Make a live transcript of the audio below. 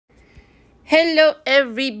Hello,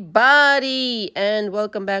 everybody, and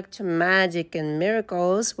welcome back to Magic and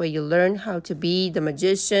Miracles, where you learn how to be the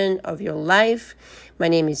magician of your life. My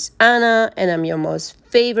name is Anna, and I'm your most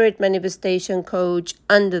favorite manifestation coach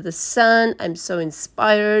under the sun. I'm so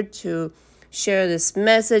inspired to share this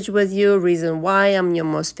message with you. Reason why I'm your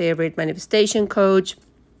most favorite manifestation coach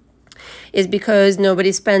is because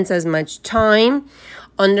nobody spends as much time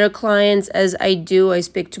on their clients as I do. I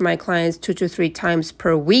speak to my clients 2 to 3 times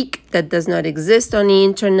per week. That does not exist on the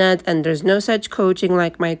internet, and there's no such coaching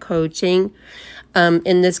like my coaching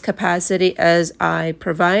in this capacity as I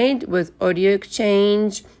provide, with audio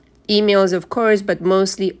exchange, emails of course, but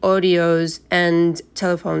mostly audios and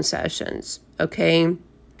telephone sessions. Okay.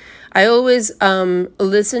 I always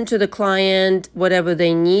listen to the client, whatever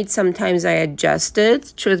they need. Sometimes I adjust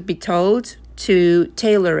it, truth be told, to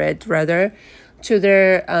tailor it rather to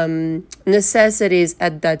their necessities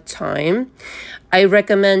at that time. I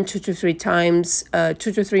recommend 2 to 3 times, 2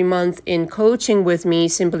 to 3 months in coaching with me,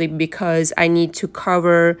 simply because I need to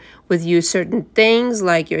cover with you certain things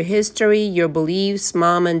like your history, your beliefs,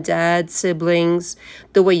 mom and dad, siblings,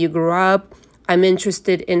 the way you grew up. I'm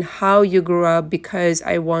interested in how you grew up because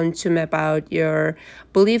I want to map out your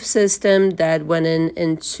belief system that went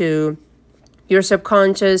into your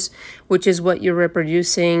subconscious, which is what you're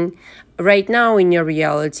reproducing right now in your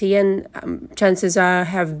reality, and chances are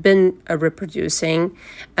have been reproducing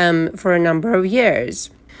for a number of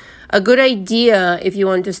years. A good idea if you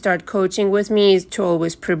want to start coaching with me is to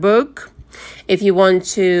always pre-book. If you want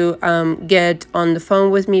to get on the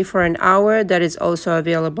phone with me for an hour, that is also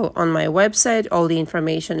available on my website. All the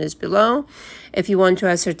information is below. If you want to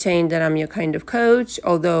ascertain that I'm your kind of coach,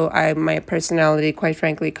 although my personality, quite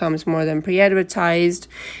frankly, comes more than pre-advertised,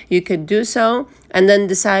 you could do so. And then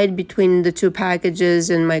decide between the 2 packages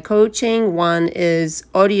in my coaching. One is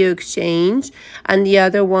audio exchange, and the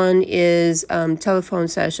other one is telephone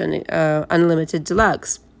session, unlimited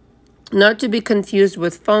deluxe. Not to be confused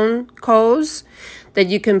with phone calls that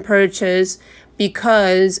you can purchase,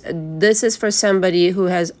 because this is for somebody who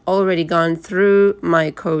has already gone through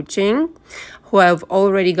my coaching, who I've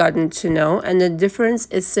already gotten to know. And the difference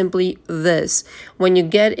is simply this. When you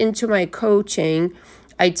get into my coaching,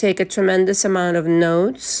 I take a tremendous amount of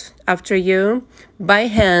notes after you by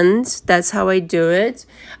hand. That's how I do it.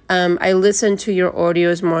 I listen to your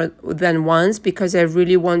audios more than once because I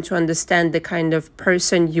really want to understand the kind of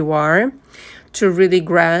person you are, to really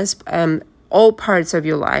grasp all parts of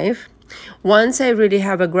your life. Once I really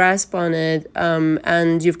have a grasp on it,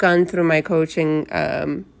 and you've gone through my coaching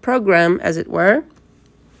program, as it were,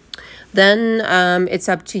 then it's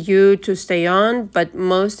up to you to stay on. But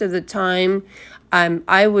most of the time,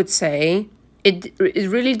 I would say it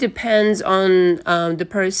really depends on the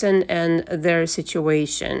person and their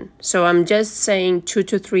situation. So I'm just saying 2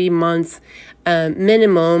 to 3 months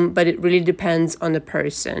minimum, but it really depends on the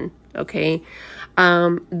person. Okay.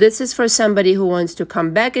 This is for somebody who wants to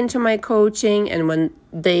come back into my coaching, and when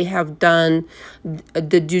they have done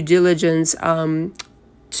the due diligence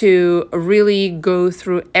to really go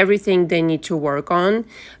through everything they need to work on.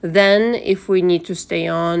 Then if we need to stay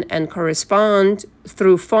on and correspond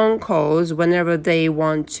through phone calls whenever they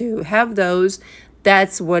want to have those,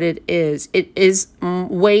 that's what it is. It is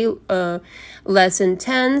way less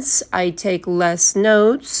intense. I take less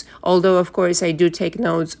notes, although of course I do take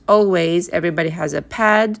notes always. Everybody has a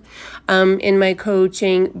pad in my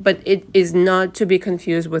coaching, but it is not to be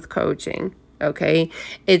confused with coaching. Okay,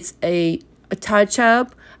 it's a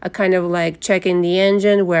touch-up, a kind of like checking the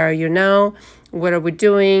engine. Where are you now? What are we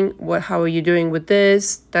doing? How are you doing with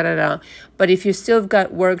this? But if you still have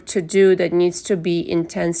got work to do that needs to be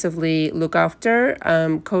intensively looked after,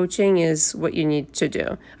 coaching is what you need to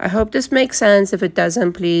do. I hope this makes sense. If it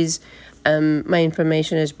doesn't, please, my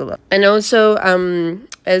information is below. And also,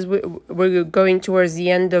 as we're going towards the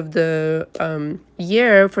end of the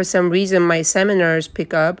year, for some reason, my seminars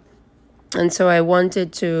pick up. And so I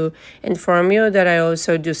wanted to inform you that I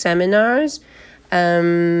also do seminars,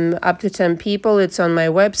 up to 10 people. It's on my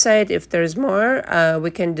website. If there's more, we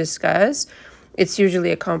can discuss. It's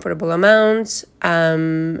usually a comfortable amount,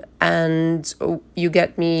 and you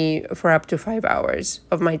get me for up to 5 hours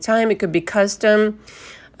of my time. It could be custom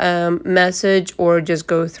message, or just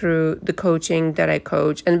go through the coaching that I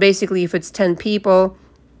coach. And basically, if it's 10 people,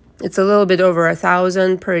 it's a little bit over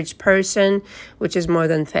 1,000 per each person, which is more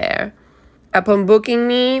than fair. Upon booking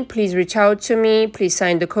me, please reach out to me. Please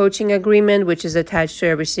sign the coaching agreement, which is attached to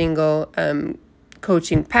every single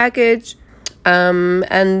coaching package.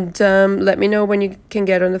 And let me know when you can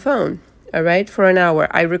get on the phone. all right, for an hour.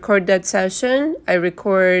 I record that session. I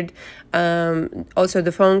record also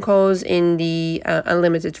the phone calls in the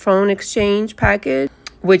unlimited phone exchange package,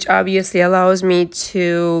 which obviously allows me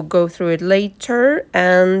to go through it later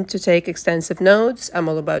and to take extensive notes. I'm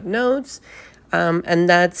all about notes. And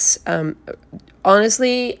that's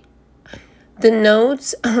honestly, the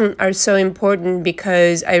notes are so important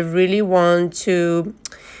because I really want to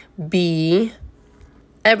be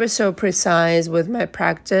ever so precise with my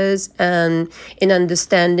practice and in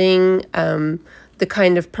understanding the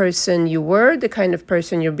kind of person you were, the kind of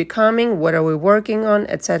person you're becoming, what are we working on,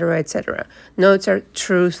 etc., etc. Notes are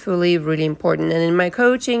truthfully really important. And in my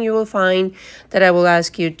coaching, you will find that I will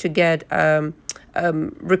ask you to get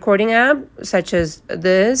recording app such as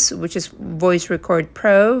this, which is Voice Record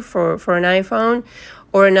Pro for an iPhone,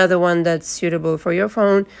 or another one that's suitable for your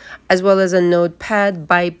phone, as well as a notepad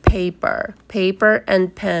by paper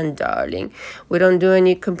and pen, darling. We don't do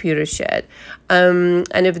any computer shit. And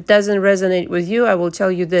if it doesn't resonate with you, I will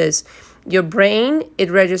tell you this: your brain,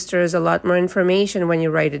 it registers a lot more information when you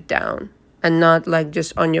write it down, and not like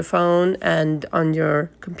just on your phone and on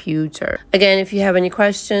your computer. Again, if you have any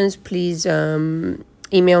questions, please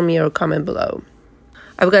email me or comment below.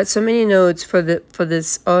 I've got so many notes for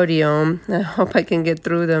this audio. I hope I can get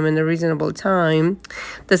through them in a reasonable time.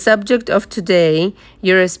 The subject of today: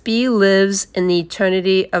 your SP lives in the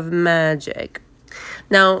eternity of magic.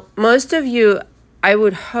 Now, most of you, I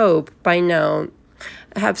would hope by now,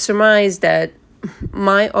 have surmised that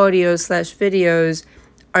my audio/videos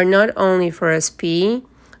are not only for SP,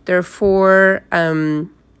 they're for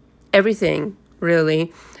everything,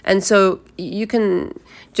 really. And so you can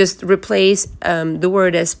just replace the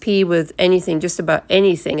word SP with anything, just about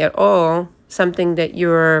anything at all, something that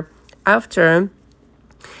you're after,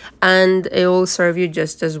 and it will serve you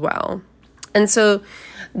just as well. And so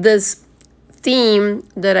this theme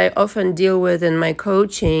that I often deal with in my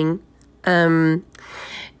coaching,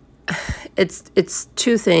 it's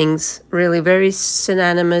two things, really, very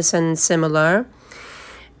synonymous and similar.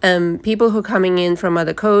 People who are coming in from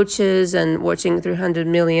other coaches and watching 300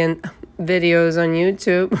 million videos on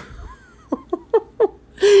YouTube.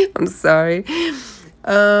 I'm sorry.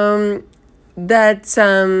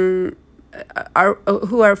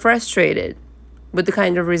 Who are frustrated with the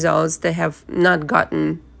kind of results they have not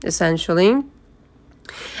gotten, essentially.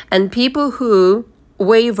 And people who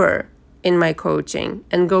waver in my coaching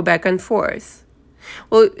and go back and forth.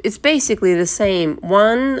 Well, it's basically the same.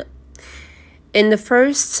 One, in the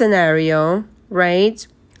first scenario, right,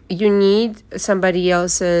 you need somebody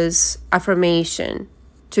else's affirmation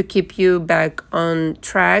to keep you back on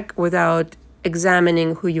track without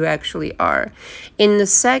examining who you actually are. In the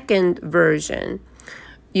second version,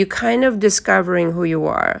 you're kind of discovering who you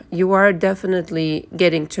are. You are definitely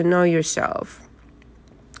getting to know yourself.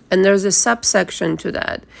 And there's a subsection to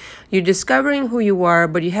that. You're discovering who you are,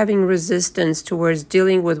 but you're having resistance towards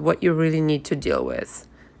dealing with what you really need to deal with.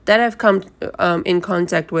 That I've come in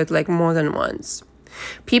contact with like more than once.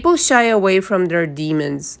 People shy away from their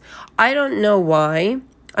demons. I don't know why.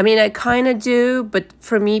 I mean, I kind of do, but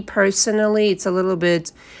for me personally, it's a little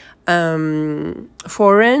bit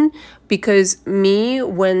foreign, because me,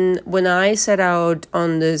 when I set out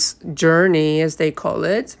on this journey, as they call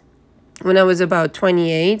it, when I was about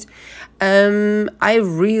 28, I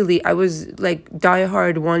was like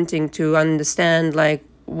diehard wanting to understand, like,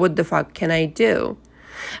 what the fuck can I do?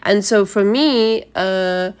 And so for me,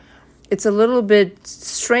 it's a little bit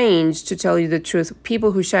strange, to tell you the truth,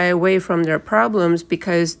 people who shy away from their problems,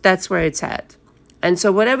 because that's where it's at. And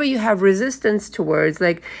so whatever you have resistance towards,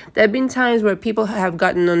 like, there have been times where people have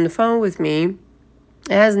gotten on the phone with me.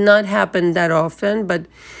 It has not happened that often, but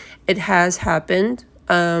it has happened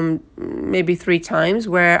maybe 3 times,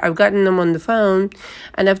 where I've gotten them on the phone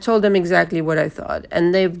and I've told them exactly what I thought.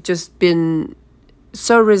 And they've just been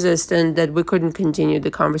so resistant that we couldn't continue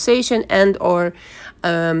the conversation, and or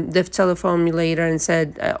they've telephoned me later and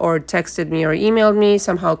said, or texted me or emailed me,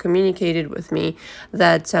 somehow communicated with me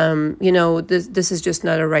that, you know, this is just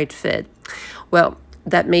not a right fit. Well,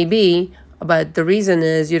 that may be, but the reason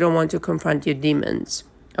is you don't want to confront your demons.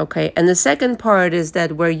 Okay. And the second part is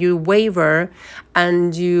that where you waver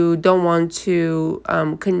and you don't want to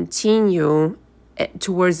continue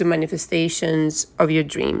towards the manifestations of your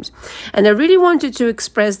dreams. And I really wanted to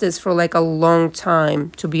express this for like a long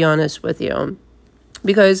time, to be honest with you,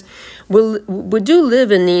 because we do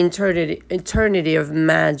live in the eternity of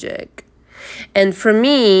magic. And for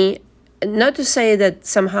me, not to say that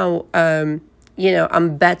somehow, you know,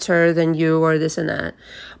 I'm better than you or this and that,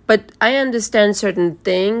 But I understand certain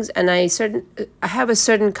things, and I have a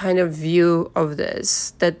certain kind of view of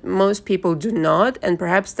this that most people do not, and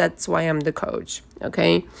perhaps that's why I'm the coach,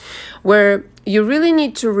 okay? Where you really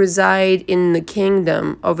need to reside in the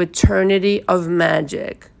kingdom of eternity of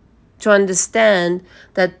magic to understand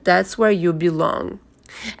that that's where you belong.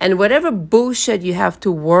 And whatever bullshit you have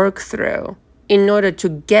to work through in order to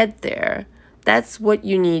get there, that's what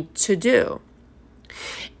you need to do.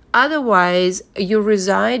 Otherwise, you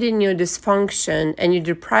reside in your dysfunction and you're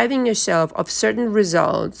depriving yourself of certain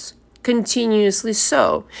results continuously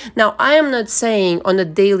so. Now, I am not saying on a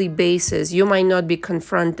daily basis you might not be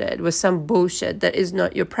confronted with some bullshit that is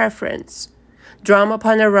not your preference. Drama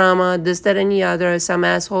panorama, this, that, and the other, some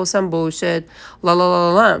asshole, some bullshit, la la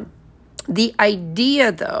la la. The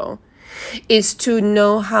idea, though, is to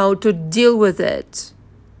know how to deal with it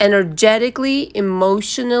energetically,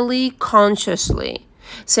 emotionally, consciously.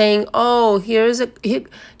 Saying, oh,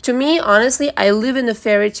 to me, honestly, I live in the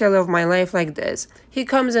fairy tale of my life like this. Here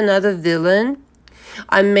comes another villain.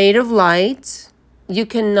 I'm made of light. You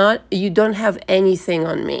don't have anything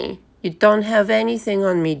on me. You don't have anything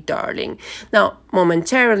on me, darling. Now,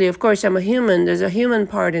 momentarily, of course, I'm a human. There's a human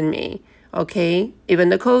part in me. Okay, even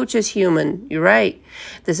the coach is human. You're right.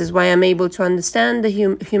 This is why I'm able to understand the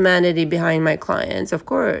humanity behind my clients, of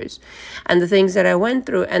course, and the things that I went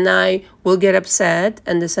through. And I will get upset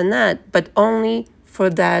and this and that, but only for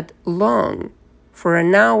that long, for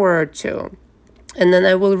an hour or two. And then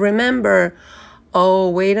I will remember, oh,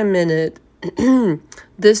 wait a minute,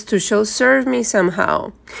 this too shall serve me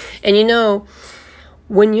somehow. And you know,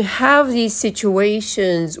 when you have these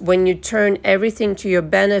situations, when you turn everything to your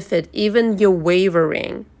benefit, even your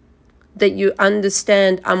wavering, that you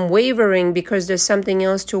understand, I'm wavering because there's something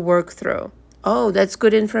else to work through. Oh, that's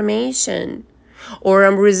good information. Or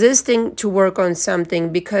I'm resisting to work on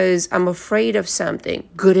something because I'm afraid of something.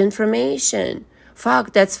 Good information.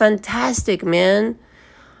 Fuck, that's fantastic, man.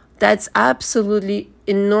 That's absolutely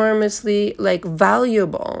enormously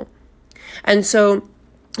valuable. And so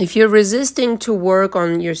if you're resisting to work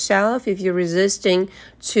on yourself, if you're resisting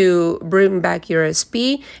to bring back your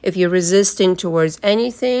SP, if you're resisting towards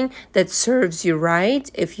anything that serves you right,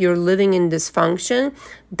 if you're living in dysfunction,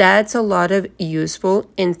 that's a lot of useful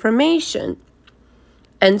information.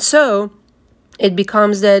 And so it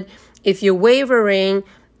becomes that if you're wavering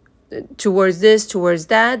towards this, towards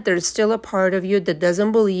that, there's still a part of you that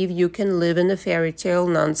doesn't believe you can live in a fairy tale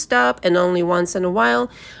nonstop, and only once in a while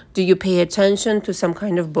do you pay attention to some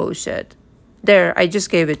kind of bullshit. There, I just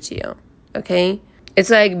gave it to you, okay? It's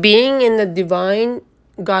like being in the divine,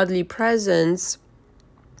 godly presence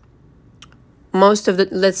most of the,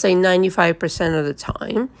 let's say 95% of the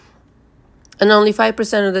time, and only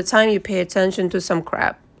 5% of the time you pay attention to some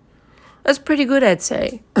crap. That's pretty good, I'd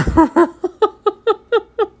say.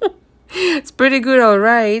 It's pretty good, all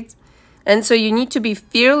right. And so you need to be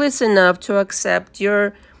fearless enough to accept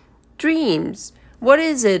your dreams. What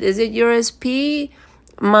is it? Is it your SP,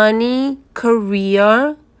 money,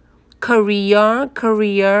 career? I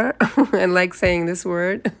like saying this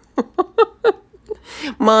word.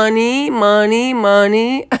 money.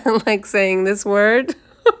 I like saying this word.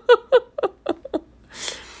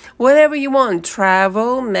 Whatever you want.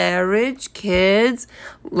 Travel, marriage, kids,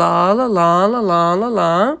 la la la la la la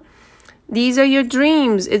la. These are your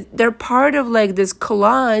dreams. They're part of this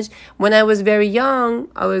collage. When I was very young,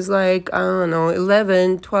 I was I don't know,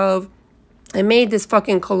 11, 12. I made this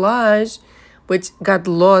fucking collage, which got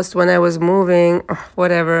lost when I was moving,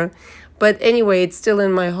 whatever. But anyway, it's still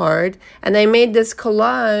in my heart. And I made this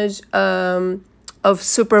collage of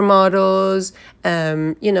supermodels,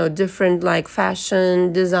 different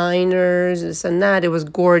fashion designers, this and that. It was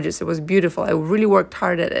gorgeous. It was beautiful. I really worked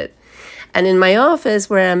hard at it. And in my office,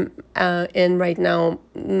 where I'm in right now,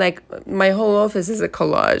 my whole office is a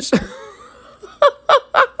collage.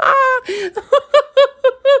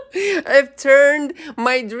 I've turned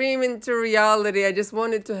my dream into reality. I just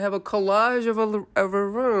wanted to have a collage of a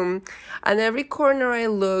room. And every corner I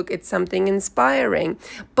look, it's something inspiring.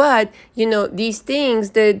 But, these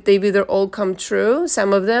things, they've either all come true,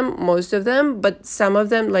 some of them, most of them, but some of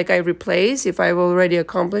them, I replace if I've already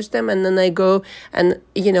accomplished them. And then I go and,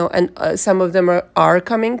 some of them are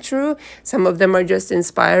coming true. Some of them are just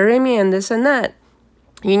inspiring me and this and that.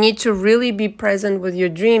 You need to really be present with your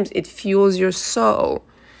dreams. It fuels your soul.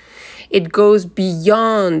 It goes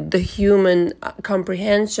beyond the human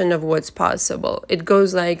comprehension of what's possible. It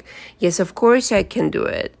goes yes, of course I can do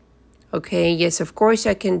it. Okay, yes, of course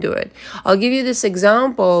I can do it. I'll give you this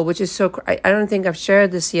example, which is I don't think I've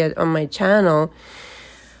shared this yet on my channel.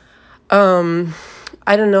 I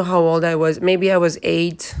don't know how old I was. Maybe I was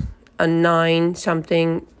 8. a 9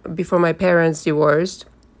 something before my parents divorced.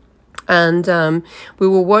 And we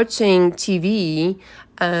were watching TV,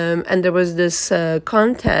 and there was this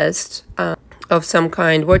contest of some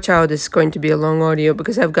kind. Watch out, this is going to be a long audio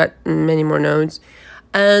because I've got many more notes.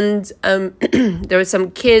 And there were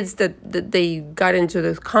some kids that they got into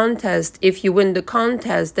the contest. If you win the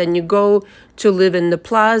contest, then you go to live in the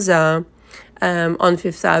plaza on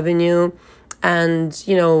Fifth Avenue, and,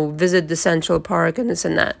 you know, visit the Central Park and this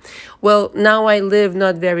and that. Well, now I live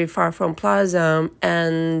not very far from Plaza,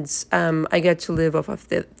 and I get to live off of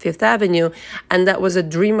Fifth Avenue, and that was a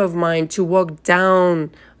dream of mine, to walk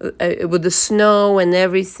down with the snow and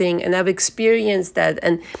everything, and I've experienced that,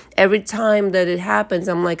 and every time that it happens,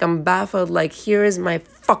 I'm baffled, like, here is my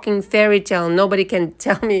fucking fairy tale. Nobody can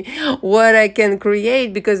tell me what I can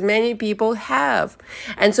create, because many people have.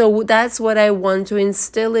 And so that's what I want to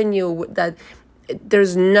instill in you, that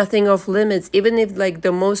there's nothing off limits. Even if, like,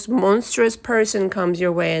 the most monstrous person comes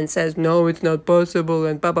your way and says, no, it's not possible,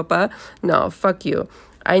 and blah, blah, blah. No, fuck you.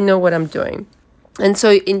 I know what I'm doing. And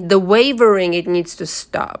so in the wavering, it needs to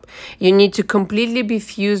stop. You need to completely be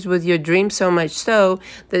fused with your dream, so much so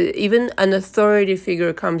that even an authority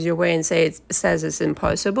figure comes your way and says it's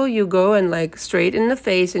impossible. You go and, like, straight in the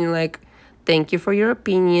face, and you're like, thank you for your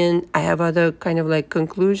opinion. I have other kind of, like,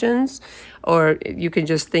 conclusions. Or you can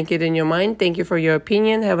just think it in your mind. Thank you for your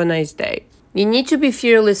opinion. Have a nice day. You need to be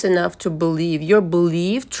fearless enough to believe. Your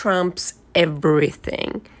belief trumps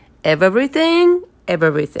everything. Everything.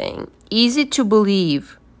 Easy to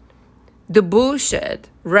believe the bullshit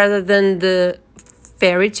rather than the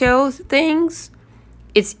fairy tale things.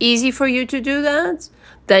 It's easy for you to do that.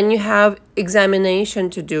 Then you have examination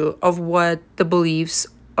to do of what the beliefs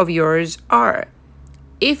of yours are.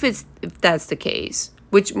 If that's the case,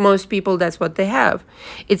 which most people, that's what they have.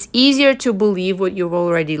 It's easier to believe what you've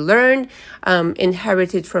already learned,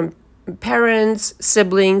 inherited from parents,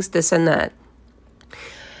 siblings, this and that.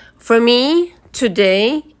 For me,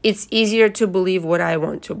 today, it's easier to believe what I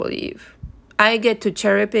want to believe. I get to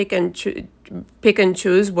cherry pick and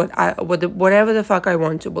choose whatever the fuck I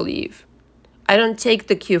want to believe. I don't take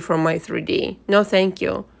the cue from my 3D. No, thank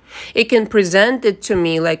you. It can present it to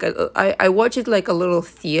me like I watch it like a little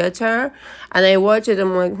theater, and I watch it,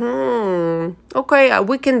 I'm like, okay,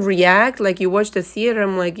 we can react. Like, you watch the theater,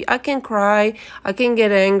 I'm like, I can cry, I can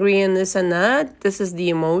get angry and this and that. This is the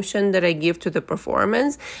emotion that I give to the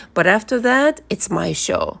performance. But after that, it's my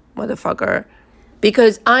show, motherfucker.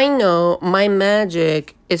 Because I know my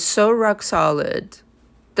magic is so rock solid.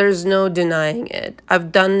 There's no denying it.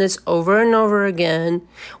 I've done this over and over again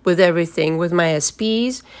with everything, with my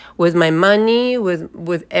SPs, with my money,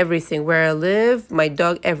 with everything, where I live, my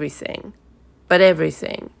dog, everything. But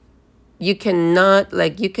everything. You cannot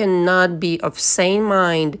be of sane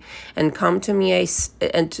mind and come to me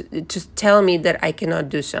and to tell me that I cannot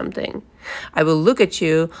do something. I will look at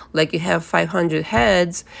you like you have 500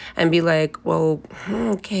 heads and be like, well,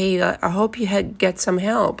 okay, I hope you get some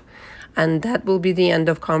help. And that will be the end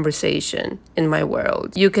of conversation in my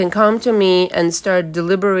world. You can come to me and start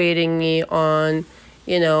deliberating me on,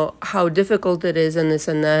 you know, how difficult it is and this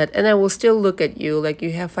and that. And I will still look at you like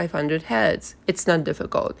you have 500 heads. It's not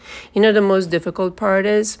difficult. You know, the most difficult part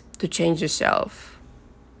is to change yourself.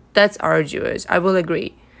 That's arduous. I will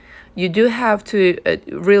agree. You do have to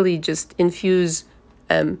really just infuse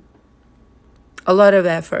a lot of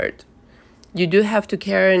effort. You do have to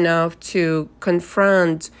care enough to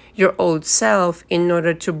confront your old self in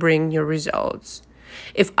order to bring your results.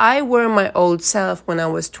 If I were my old self when I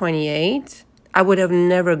was 28, I would have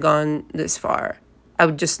never gone this far. I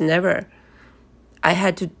would just never. I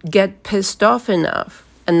had to get pissed off enough.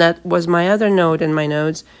 And that was my other note in my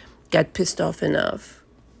notes. Get pissed off enough.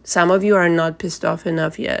 Some of you are not pissed off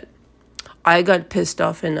enough yet. I got pissed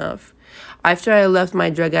off enough. After I left my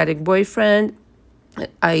drug addict boyfriend,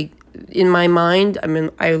 in my mind,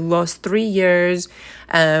 I lost 3 years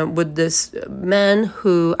with this man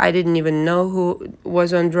who I didn't even know who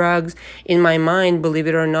was on drugs. In my mind, believe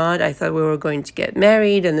it or not, I thought we were going to get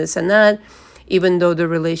married and this and that, even though the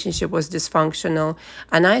relationship was dysfunctional.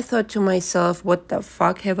 And I thought to myself, what the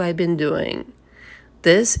fuck have I been doing?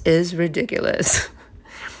 This is ridiculous.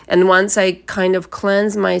 And once I kind of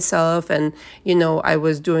cleansed myself and, you know, I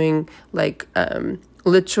was doing like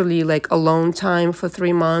literally like alone time for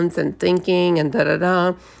 3 months and thinking and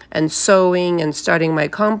and sewing and starting my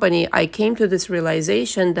company, I came to this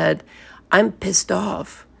realization that I'm pissed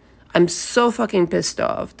off. I'm so fucking pissed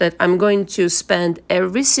off that I'm going to spend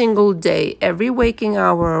every single day, every waking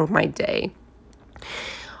hour of my day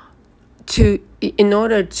in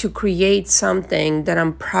order to create something that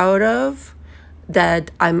I'm proud of, that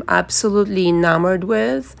I'm absolutely enamored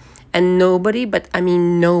with, And nobody, but I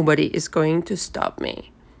mean nobody, is going to stop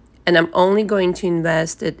me. And I'm only going to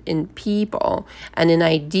invest it in people and in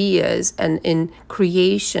ideas and in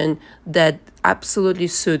creation that absolutely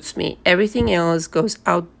suits me. Everything else goes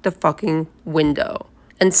out the fucking window.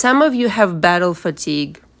 And some of you have battle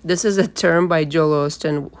fatigue. This is a term by Joel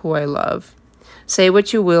Osteen, who I love. Say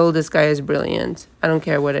what you will, this guy is brilliant. I don't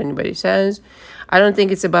care what anybody says. I don't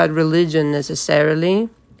think it's about religion necessarily.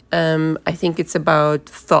 I think it's about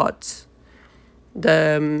thoughts.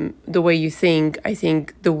 The way you think, I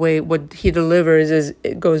think the way what he delivers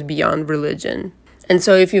it goes beyond religion. And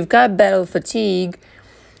so if you've got battle fatigue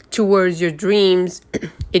towards your dreams,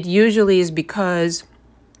 it usually is because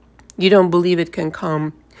you don't believe it can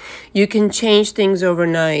come. You can change things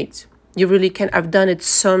overnight. You really can. I've done it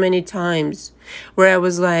so many times where I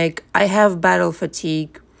was like, I have battle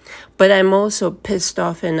fatigue, but I'm also pissed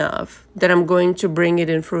off enough that I'm going to bring it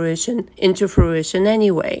into fruition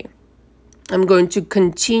anyway. I'm going to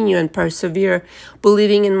continue and persevere,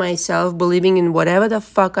 believing in myself, believing in whatever the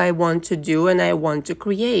fuck I want to do and I want to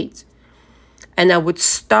create. And I would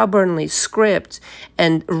stubbornly script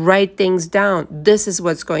and write things down. This is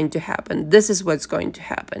what's going to happen. This is what's going to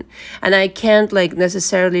happen. And I can't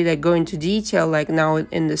necessarily go into detail like now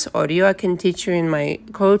in this audio. I can teach you in my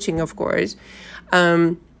coaching, of course.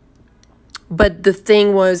 But the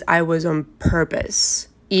thing was, I was on purpose.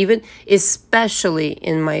 Even, especially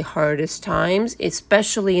in my hardest times,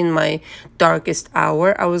 especially in my darkest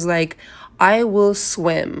hour, I was like, I will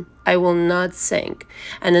swim. I will not sink.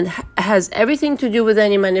 And it has everything to do with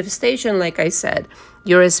any manifestation, like I said.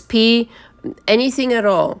 Your SP, anything at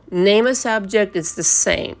all. Name a subject, it's the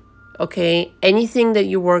same. Okay? Anything that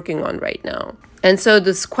you're working on right now. And so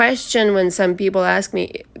this question, when some people ask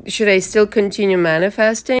me, should I still continue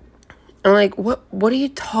manifesting? I'm like, what are you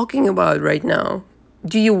talking about right now?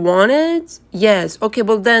 Do you want it? Yes. Okay,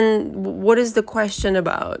 well then, what is the question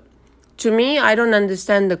about? To me, I don't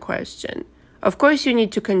understand the question. Of course, you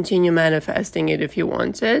need to continue manifesting it if you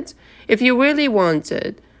want it. If you really want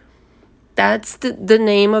it, that's the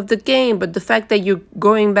name of the game. But the fact that you're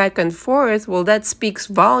going back and forth, well, that speaks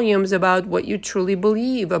volumes about what you truly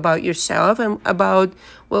believe about yourself and about,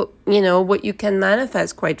 well, what you can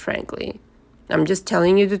manifest, quite frankly. I'm just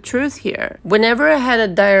telling you the truth here. Whenever I had a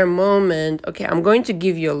dire moment, okay, I'm going to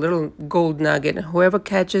give you a little gold nugget. Whoever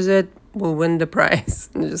catches it will win the prize.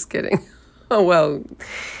 I'm just kidding. Oh, well,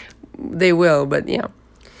 they will, but yeah.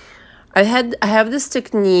 I have this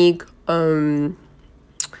technique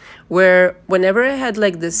where whenever I had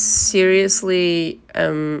this seriously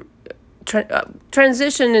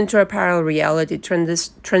transition into a parallel reality,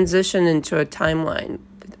 transition into a timeline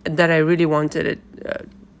that I really wanted it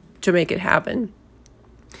to make it happen,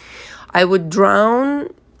 I would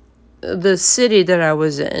drown the city that I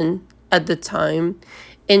was in at the time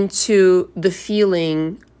into the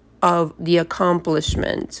feeling of the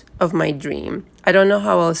accomplishment of my dream. I don't know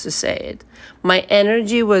how else to say it. My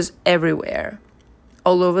energy was everywhere,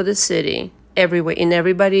 all over the city, everywhere, in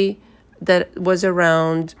everybody that was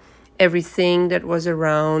around, everything that was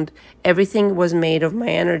around, everything was made of my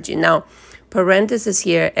energy. Now, parenthesis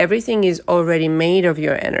here, everything is already made of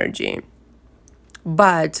your energy,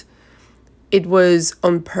 but it was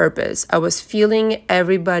on purpose. I was feeling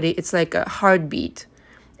everybody. It's like a heartbeat.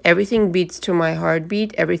 Everything beats to my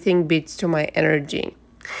heartbeat. Everything beats to my energy.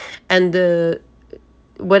 And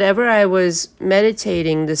whatever I was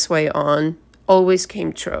meditating this way on always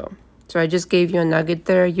came true. So I just gave you a nugget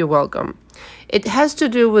there. You're welcome. It has to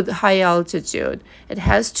do with high altitude. It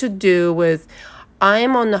has to do with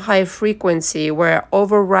I'm on a high frequency where I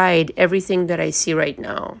override everything that I see right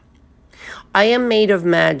now. I am made of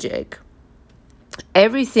magic.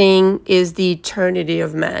 Everything is the eternity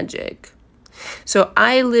of magic. So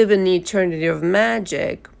I live in the eternity of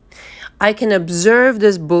magic. I can observe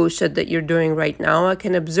this bullshit that you're doing right now. I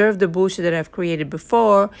can observe the bullshit that I've created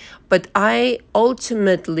before. But I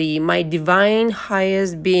ultimately, my divine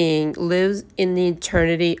highest being lives in the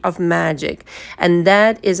eternity of magic. And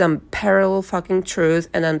that is unparalleled fucking truth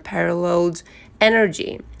and unparalleled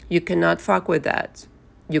energy. You cannot fuck with that.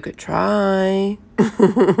 You could try.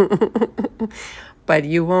 But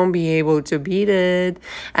you won't be able to beat it.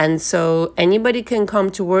 And so anybody can come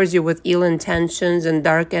towards you with ill intentions and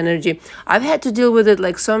dark energy. I've had to deal with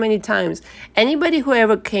it so many times. Anybody who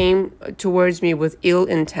ever came towards me with ill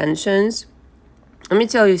intentions, let me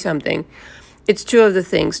tell you something. It's two of the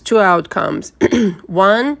things, two outcomes.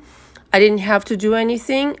 One, I didn't have to do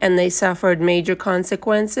anything and they suffered major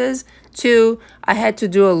consequences. Two, I had to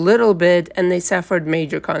do a little bit and they suffered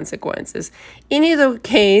major consequences. In either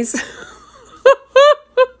case...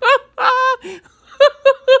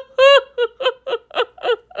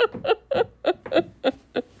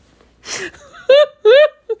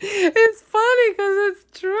 It's funny because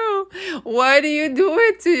it's true. Why do you do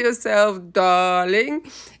it to yourself, darling?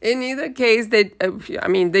 In either case, they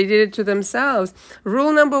did it to themselves.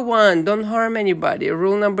 Rule number 1, don't harm anybody.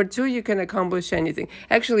 Rule number 2, you can accomplish anything.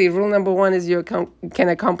 Actually, rule number 1 is you can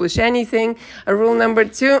accomplish anything. Rule number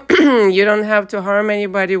 2, you don't have to harm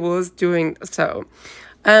anybody whilst doing so.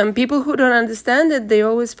 People who don't understand it, they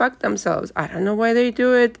always fuck themselves. I don't know why they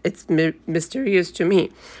do it. It's mysterious to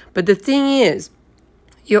me. But the thing is,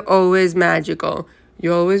 you're always magical.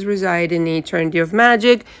 You always reside in the eternity of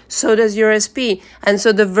magic. So does your SP. And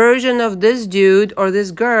so the version of this dude or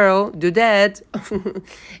this girl, dudette,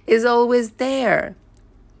 is always there.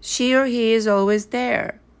 She or he is always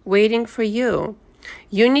there, waiting for you.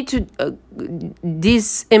 You need to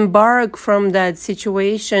disembark from that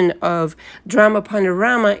situation of drama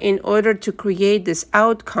panorama in order to create this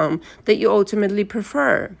outcome that you ultimately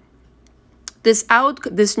prefer. This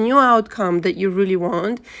new outcome that you really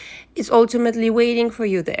want is ultimately waiting for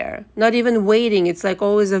you there. Not even waiting, it's like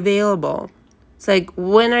always available. It's like,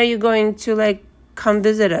 when are you going to come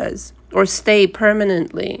visit us or stay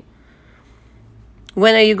permanently?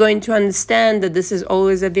 When are you going to understand that this is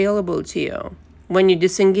always available to you? When you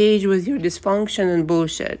disengage with your dysfunction and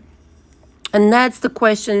bullshit. And that's the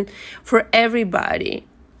question for everybody.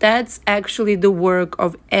 That's actually the work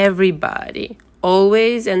of everybody,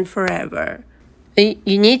 always and forever.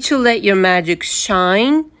 You need to let your magic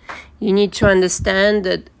shine. You need to understand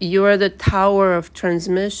that you are the tower of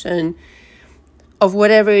transmission of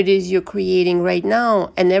whatever it is you're creating right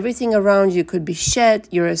now. And everything around you could be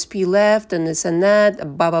shit, your SP left, and this and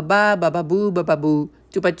that, ba-ba-ba, ba-ba-boo, ba-ba-boo.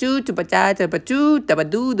 Tupatu, tupata, tapatu,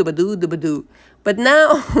 tabadu, dubadu, dubadu. But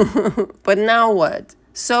now what?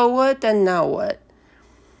 So what and now what?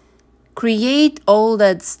 Create all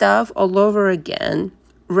that stuff all over again,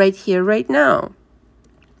 right here, right now.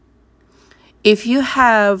 If you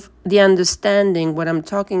have the understanding, what I'm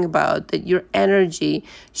talking about, that your energy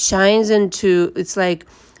shines into, it's like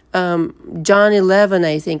John 11,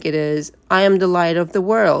 I think it is, I am the light of the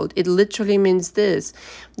world. It literally means this,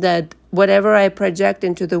 that whatever I project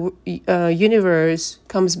into the universe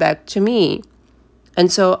comes back to me.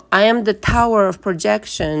 And so I am the tower of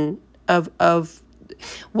projection of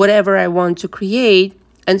whatever I want to create.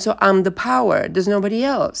 And so I'm the power. There's nobody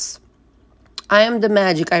else. I am the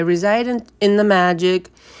magic. I reside in the magic.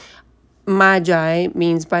 Magi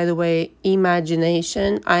means, by the way,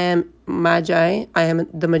 imagination. I am magi. I am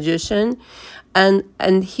the magician.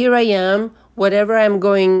 And here I am. Whatever I'm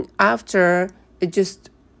going after, it just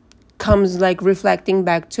comes like reflecting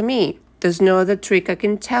back to me. There's no other trick I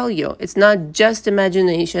can tell you. It's not just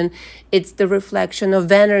imagination. It's the reflection of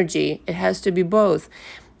energy. It has to be both.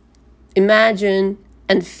 Imagine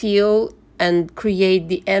and feel and create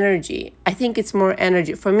the energy. I think it's more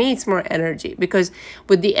energy. For me, it's more energy, because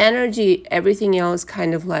with the energy, everything else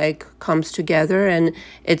kind of like comes together and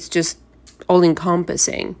it's just all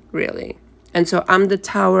encompassing, really. And so I'm the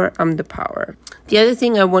tower, I'm the power. The other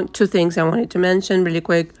thing two things I wanted to mention really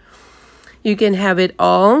quick. You can have it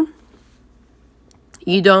all.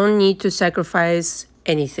 You don't need to sacrifice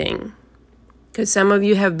anything. Because some of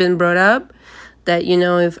you have been brought up that, you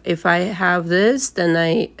know, if I have this, then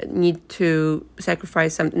I need to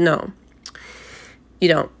sacrifice something. No, you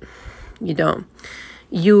don't. You don't.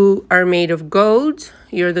 You are made of gold.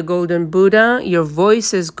 You're the golden Buddha. Your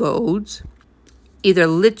voice is gold, either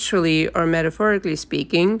literally or metaphorically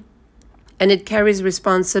speaking. And it carries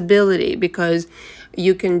responsibility, because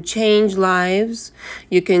you can change lives,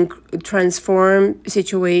 you can transform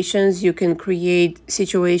situations, you can create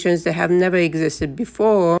situations that have never existed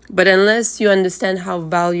before. But unless you understand how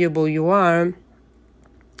valuable you are,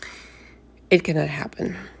 it cannot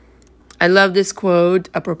happen. I love this quote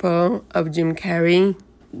apropos of Jim Carrey,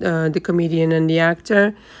 the comedian and the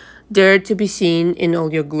actor. Dare to be seen in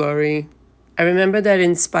all your glory. I remember that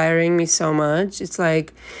inspiring me so much. It's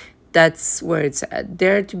like, that's where it's at.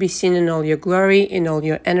 Dare to be seen in all your glory, in all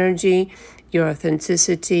your energy, your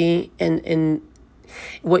authenticity, and in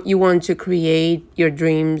what you want to create, your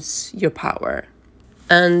dreams, your power.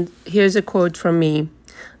 And here's a quote from me.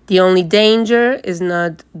 The only danger is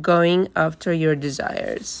not going after your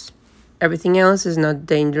desires. Everything else is not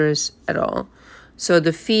dangerous at all. So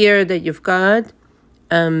the fear that you've got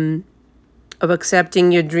of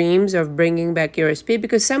accepting your dreams, of bringing back your SP,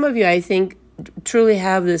 because some of you, I think, truly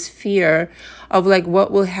have this fear of like,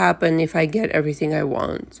 what will happen if I get everything I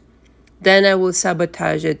want? Then I will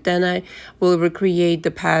sabotage it. Then I will recreate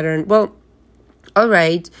the pattern. Well, all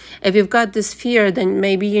right. If you've got this fear, then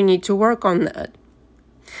maybe you need to work on that.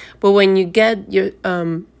 But when you get your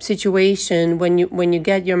situation, when you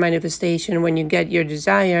get your manifestation, when you get your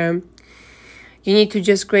desire, You need to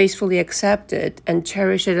just gracefully accept it and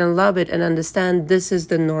cherish it and love it and understand this is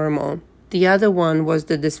the normal. The other one was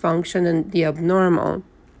the dysfunction and the abnormal.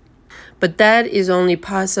 But that is only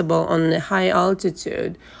possible on the high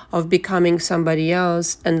altitude of becoming somebody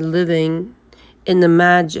else and living in the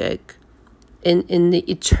magic, in the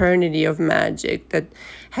eternity of magic that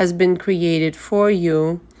has been created for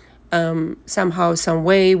you. Somehow, some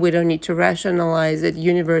way, we don't need to rationalize it.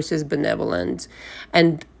 Universe is benevolent,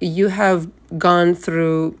 and you have gone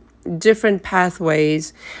through different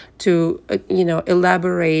pathways to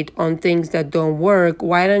elaborate on things that don't work.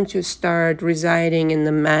 Why don't you start residing in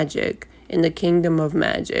the magic, in the kingdom of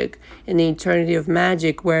magic, in the eternity of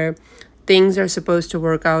magic, where things are supposed to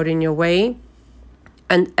work out in your way,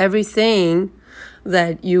 and everything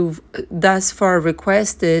that you've thus far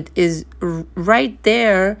requested is right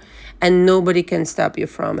there, and nobody can stop you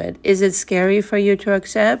from it. Is it scary for you to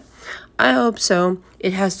accept? I hope so.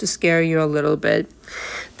 It has to scare you a little bit.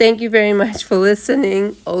 Thank you very much for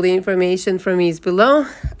listening. All the information from me is below.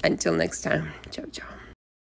 Until next time. Ciao, ciao.